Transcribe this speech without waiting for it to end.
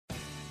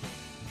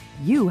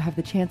you have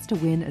the chance to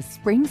win a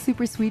spring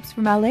super sweeps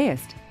from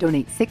LAist.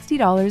 Donate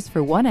 $60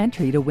 for one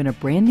entry to win a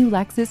brand new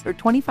Lexus or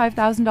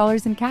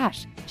 $25,000 in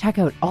cash. Check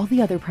out all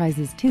the other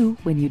prizes too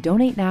when you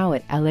donate now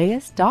at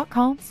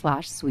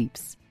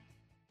laist.com/sweeps.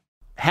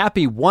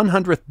 Happy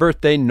 100th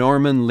birthday,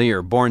 Norman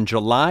Lear, born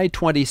July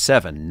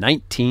 27,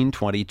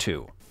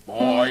 1922.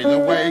 Boy, the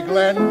way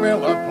Glenn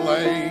Miller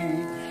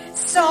played,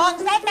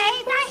 songs that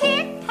made the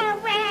hit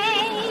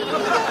parade.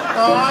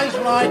 Guys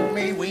like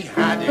me, we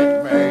had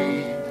it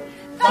made.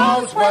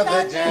 Those were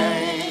the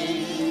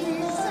days.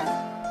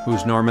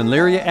 Who's Norman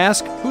Lear, you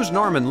ask? Who's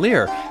Norman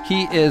Lear?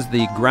 He is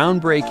the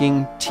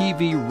groundbreaking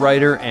TV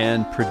writer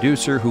and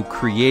producer who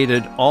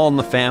created All in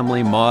the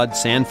Family, Maude,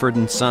 Sanford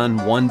and Son,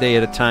 One Day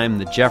at a Time,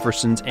 The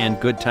Jeffersons, and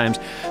Good Times.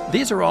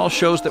 These are all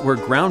shows that were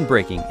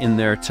groundbreaking in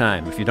their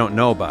time. If you don't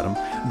know about them,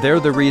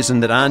 they're the reason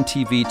that on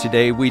TV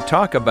today we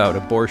talk about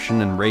abortion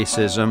and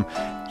racism.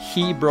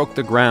 He broke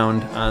the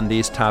ground on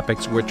these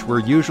topics which were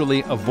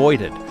usually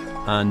avoided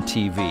on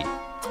TV.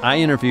 I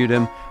interviewed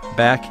him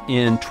back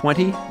in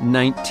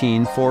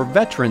 2019 for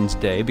Veterans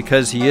Day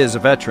because he is a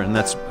veteran.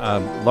 That's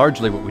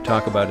largely what we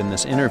talk about in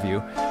this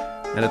interview.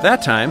 And at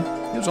that time,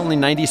 he was only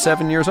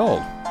 97 years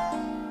old.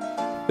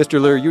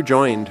 Mr. Lear, you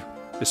joined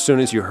as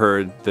soon as you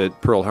heard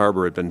that Pearl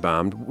Harbor had been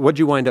bombed. What did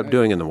you wind up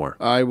doing in the war?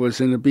 I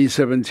was in a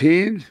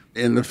B-17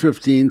 in the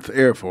 15th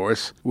Air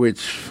Force, which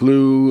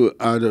flew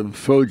out of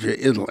Foggia,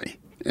 Italy,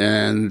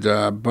 and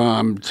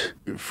bombed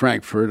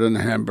Frankfurt and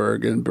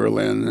Hamburg and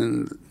Berlin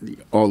and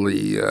all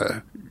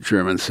the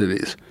German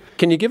cities.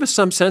 Can you give us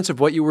some sense of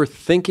what you were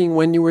thinking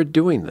when you were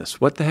doing this?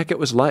 What the heck it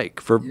was like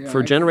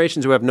for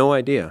generations who have no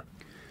idea?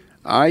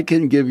 I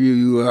can give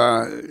you,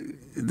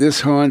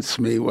 this haunts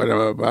me, what I'm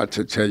about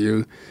to tell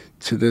you,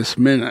 to this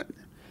minute.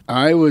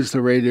 I was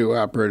the radio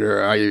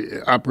operator.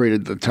 I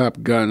operated the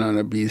Top Gun on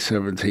a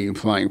B-17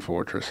 Flying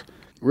Fortress.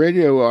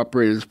 Radio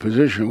operator's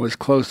position was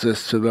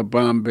closest to the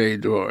bomb bay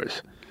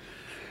doors.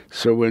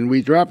 So when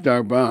we dropped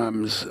our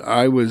bombs,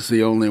 I was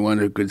the only one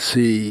who could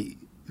see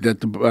that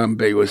the bomb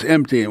bay was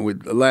empty and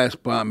the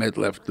last bomb had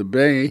left the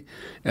bay,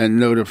 and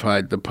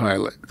notified the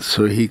pilot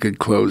so he could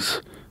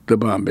close the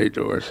bomb bay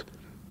doors.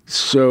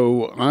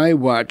 So I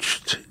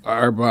watched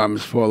our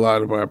bombs fall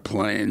out of our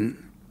plane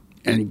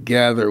and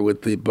gather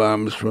with the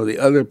bombs from the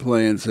other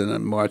planes, and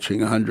I'm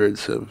watching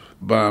hundreds of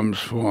bombs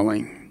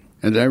falling.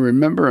 And I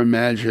remember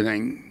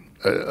imagining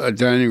a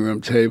dining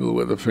room table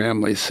with a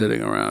family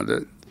sitting around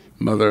it,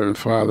 mother and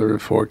father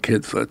and 4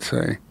 kids, let's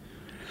say.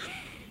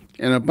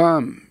 And a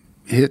bomb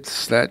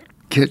hits that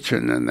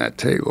kitchen and that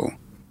table.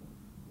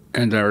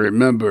 And I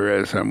remember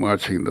as I'm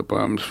watching the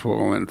bombs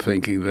fall and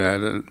thinking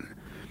that, and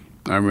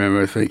I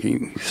remember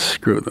thinking,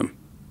 screw them.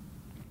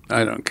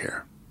 I don't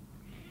care.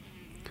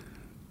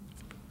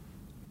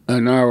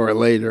 An hour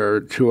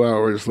later, 2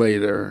 hours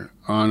later,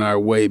 on our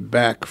way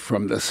back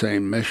from the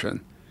same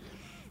mission,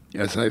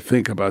 as I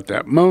think about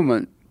that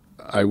moment,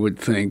 I would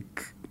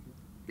think,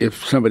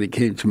 if somebody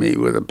came to me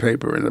with a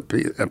paper and a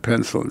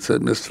pencil and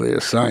said, Mr.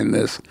 Lear, sign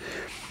this,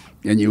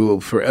 and you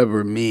will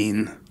forever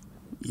mean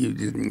you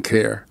didn't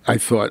care, I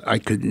thought I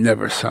could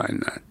never sign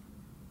that.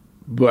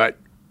 But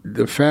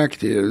the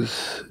fact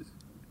is,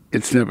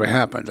 it's never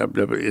happened. I've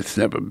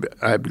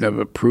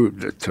never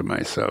proved it to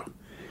myself.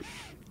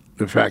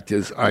 The fact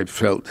is, I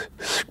felt,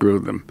 screw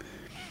them,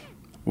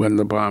 when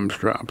the bombs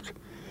dropped.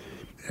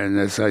 And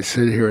as I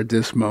sit here at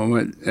this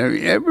moment,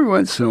 every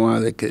once in a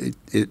while,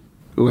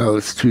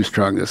 it's too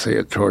strong to say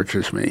it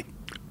tortures me,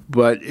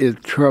 but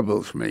it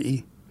troubles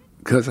me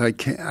because I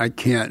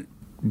can't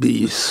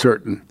be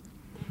certain.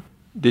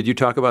 Did you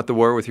talk about the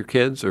war with your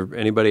kids or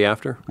anybody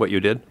after what you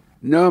did?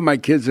 No, my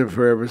kids are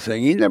forever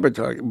saying, he never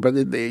talked, but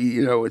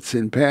it's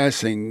in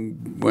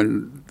passing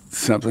when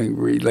something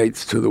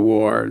relates to the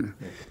war.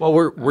 Well,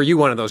 were you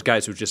one of those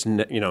guys who just,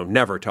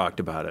 never talked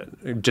about it,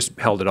 just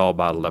held it all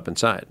bottled up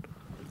inside?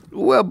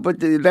 Well, but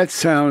that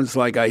sounds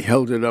like I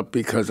held it up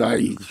because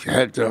I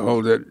had to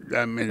hold it.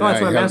 I mean, no,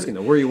 that's what I'm asking,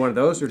 though. Were you one of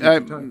those, or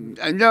did you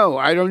talk? No,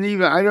 I don't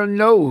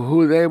know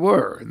who they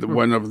were,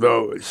 one of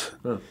those.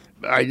 Huh.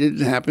 I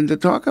didn't happen to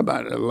talk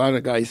about it. A lot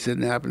of guys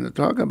didn't happen to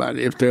talk about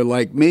it. If they're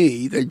like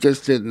me, they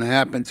just didn't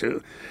happen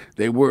to.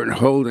 They weren't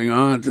holding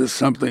on to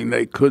something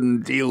they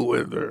couldn't deal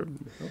with or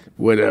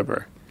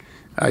whatever.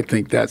 I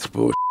think that's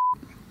bullshit.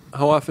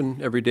 How often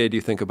every day do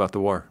you think about the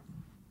war?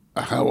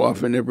 How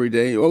often every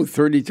day?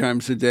 30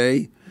 times a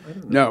day.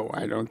 No,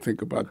 I don't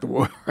think about the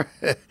war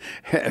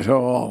at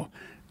all.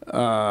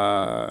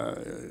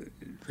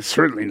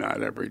 Certainly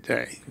not every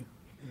day.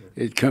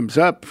 It comes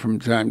up from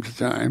time to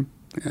time,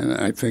 and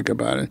I think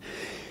about it.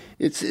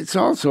 It's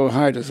also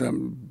hard as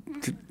I'm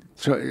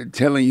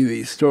telling you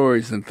these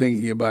stories and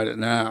thinking about it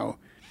now,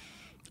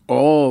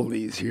 all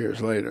these years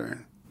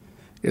later.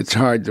 It's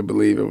hard to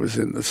believe it was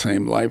in the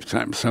same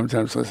lifetime.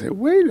 Sometimes I say,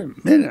 wait a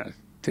minute.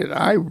 Did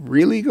I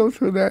really go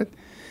through that?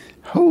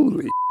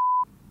 Holy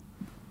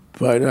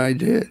but I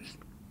did.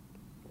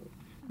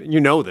 You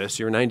know this.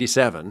 You're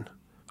 97.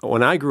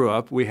 When I grew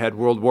up, we had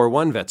World War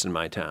I vets in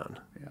my town.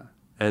 Yeah.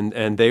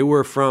 And they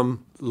were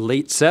from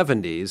late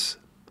 70s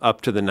up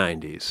to the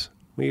 90s.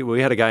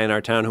 We had a guy in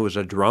our town who was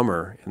a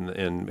drummer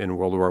in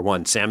World War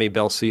I, Sammy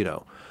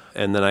Belcito.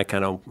 And then I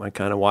kind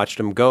of watched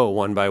him go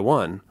one by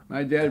one.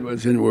 My dad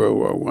was in World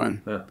War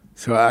I,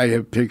 so I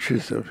have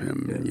pictures of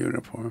him in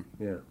uniform.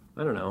 Yeah,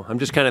 I don't know. I'm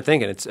just kind of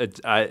thinking it's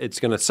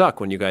going to suck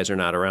when you guys are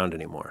not around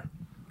anymore.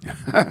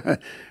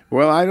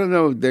 Well, I don't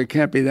know. There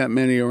can't be that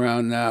many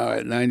around now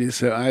at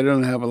 97. I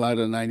don't have a lot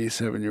of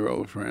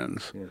 97-year-old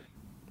friends. Yeah.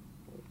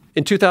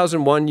 In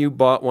 2001, you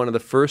bought one of the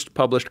first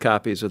published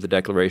copies of the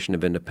Declaration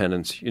of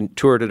Independence. You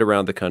toured it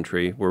around the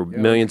country where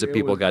millions of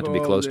people got to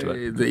be close to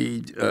it.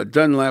 The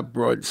Dunlap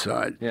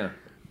broadside. Yeah.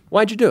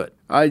 Why'd you do it?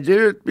 I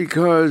did it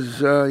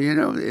because,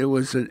 it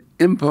was an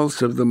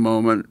impulse of the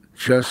moment,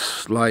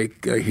 just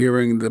like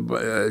hearing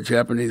the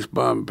Japanese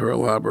bomb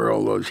Pearl Harbor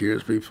all those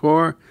years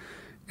before,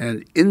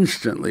 and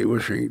instantly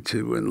wishing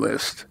to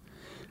enlist.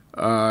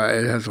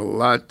 It has a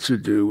lot to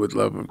do with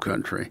love of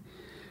country.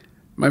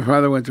 My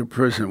father went to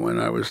prison when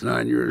I was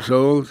 9 years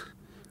old.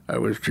 I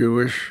was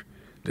Jewish.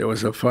 There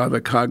was a Father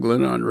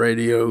Coughlin on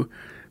radio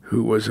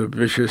who was a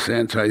vicious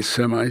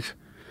anti-Semite.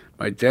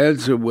 My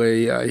dad's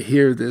away. I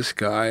hear this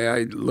guy.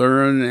 I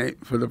learn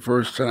for the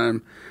first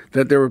time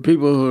that there were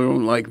people who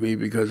don't like me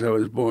because I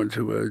was born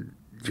to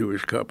a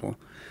Jewish couple.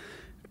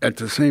 At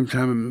the same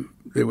time,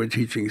 they were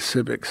teaching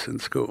civics in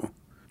school.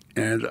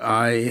 And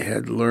I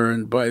had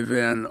learned by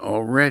then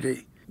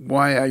already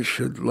why I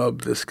should love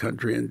this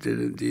country, and did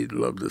indeed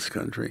love this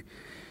country,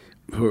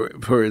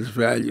 for its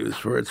values,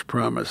 for its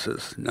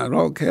promises. Not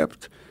all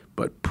kept,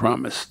 but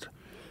promised.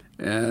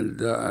 And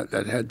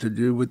that had to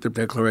do with the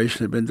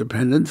Declaration of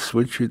Independence,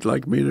 which you'd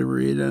like me to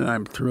read, and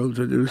I'm thrilled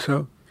to do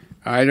so.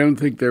 I don't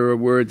think there are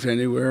words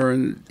anywhere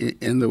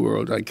in the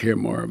world I care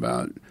more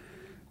about.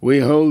 We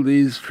hold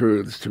these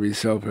truths to be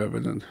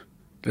self-evident,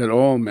 that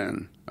all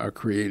men are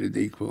created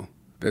equal,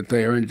 that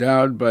they are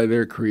endowed by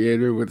their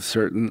Creator with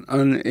certain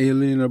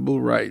unalienable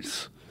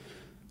rights,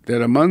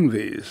 that among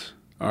these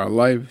are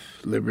life,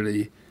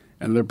 liberty,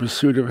 and the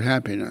pursuit of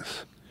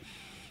happiness,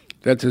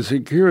 that to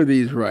secure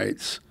these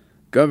rights,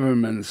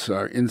 governments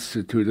are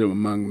instituted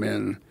among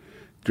men,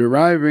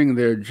 deriving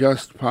their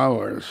just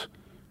powers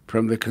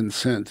from the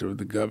consent of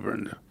the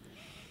governed,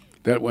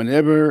 that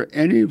whenever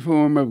any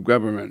form of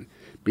government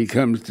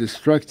becomes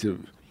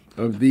destructive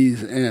of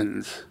these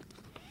ends,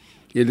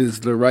 it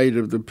is the right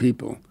of the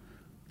people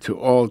to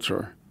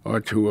alter or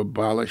to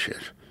abolish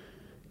it,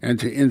 and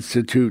to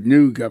institute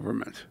new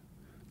government,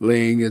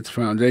 laying its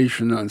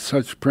foundation on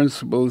such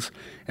principles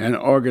and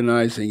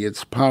organizing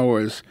its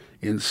powers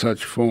in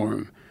such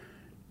form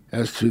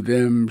as to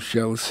them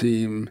shall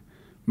seem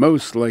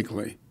most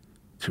likely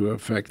to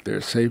affect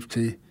their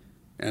safety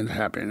and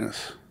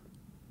happiness.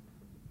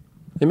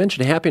 They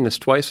mentioned happiness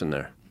twice in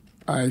there.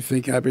 I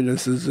think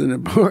happiness is an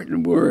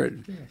important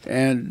word,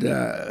 and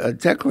a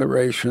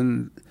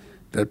declaration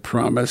that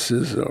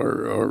promises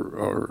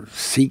or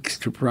seeks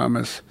to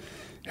promise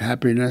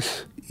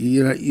happiness,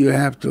 you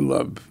have to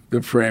love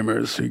the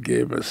framers who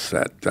gave us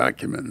that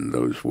document and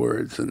those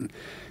words, and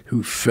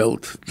who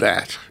felt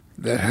that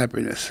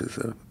happiness is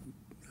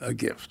a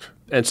gift.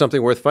 And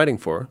something worth fighting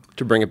for,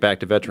 to bring it back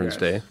to Veterans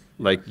Day,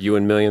 like you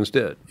and millions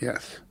did.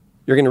 Yes.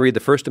 You're going to read the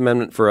First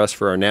Amendment for us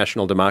for our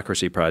National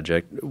Democracy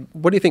Project.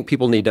 What do you think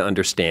people need to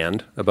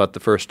understand about the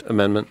First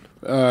Amendment?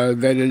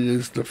 That it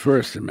is the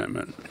First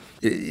Amendment.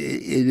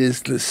 It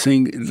is the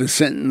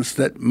sentence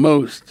that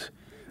most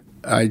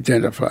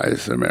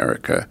identifies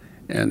America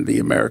and the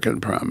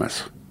American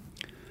promise.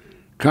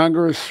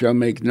 Congress shall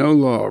make no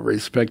law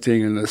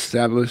respecting an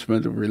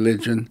establishment of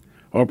religion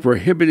or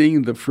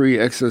prohibiting the free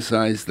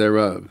exercise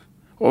thereof,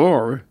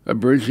 or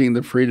abridging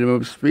the freedom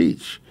of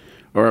speech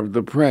or of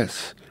the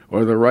press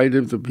or the right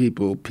of the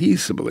people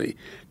peaceably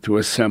to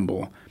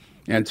assemble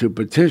and to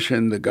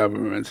petition the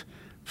government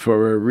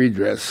for a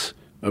redress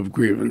of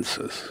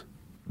grievances.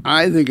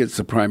 I think it's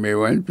the primary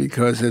one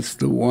because it's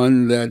the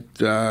one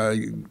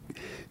that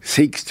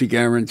seeks to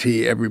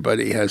guarantee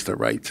everybody has the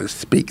right to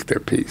speak their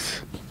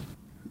piece.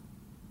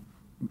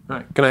 All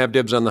right. Can I have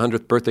dibs on the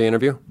 100th birthday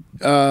interview?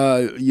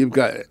 You've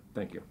got it.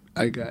 Thank you.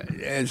 I got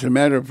it. As a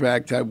matter of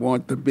fact, I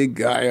want the big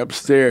guy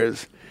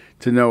upstairs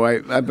to know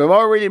I've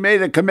already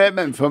made a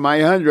commitment for my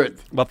 100th.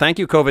 Well, thank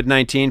you,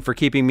 COVID-19, for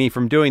keeping me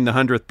from doing the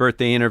 100th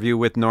birthday interview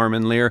with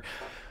Norman Lear.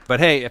 But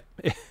hey,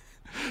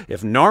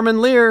 if Norman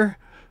Lear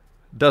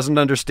doesn't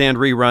understand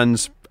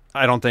reruns,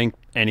 I don't think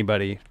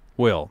anybody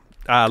will.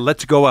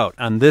 Let's go out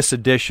on this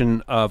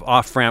edition of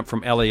Off Ramp from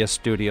LAS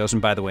Studios.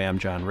 And by the way, I'm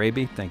John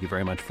Raby. Thank you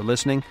very much for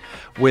listening.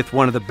 With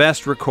one of the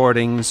best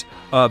recordings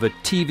of a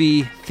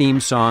TV theme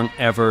song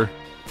ever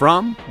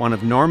from one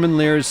of Norman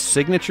Lear's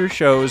signature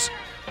shows.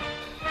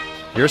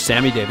 Here's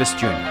Sammy Davis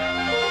Jr.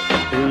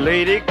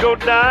 Lady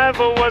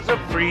Godiva was a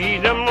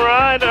freedom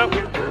rider.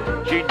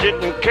 She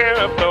didn't care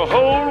if the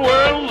whole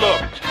world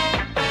looked.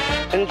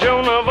 And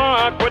Joan of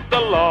Arc with the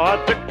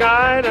Lord to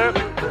guide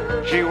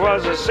her. She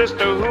was a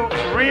sister who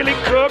really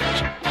cooked.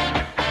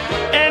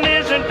 And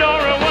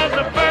Isadora was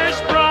the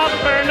first broth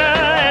burner.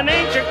 And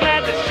ain't you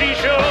glad that she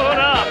showed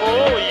up?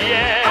 Oh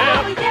yeah.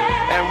 Oh,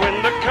 yeah. And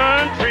when the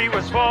country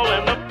was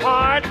falling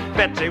apart,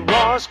 Betsy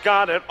was boss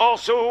got it all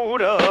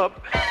sewed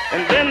up.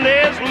 And then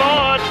there's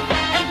Maud.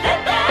 And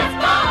then there's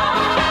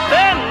Maud.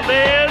 Then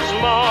there's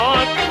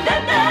Maud. And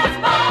then there's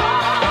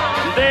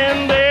Maud.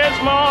 Then there's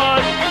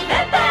Maud. And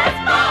then there's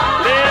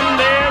Maud. Then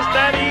there's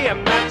Daddy,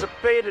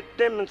 emancipated,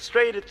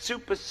 demonstrated,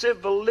 super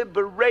civil,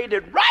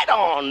 liberated. Right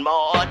on,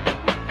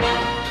 Maud.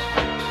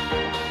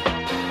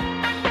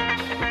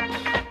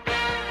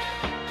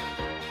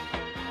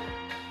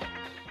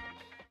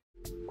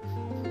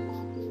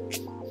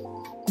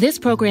 This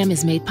program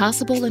is made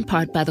possible in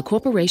part by the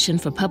Corporation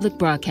for Public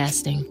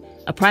Broadcasting,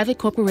 a private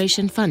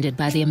corporation funded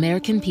by the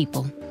American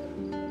people.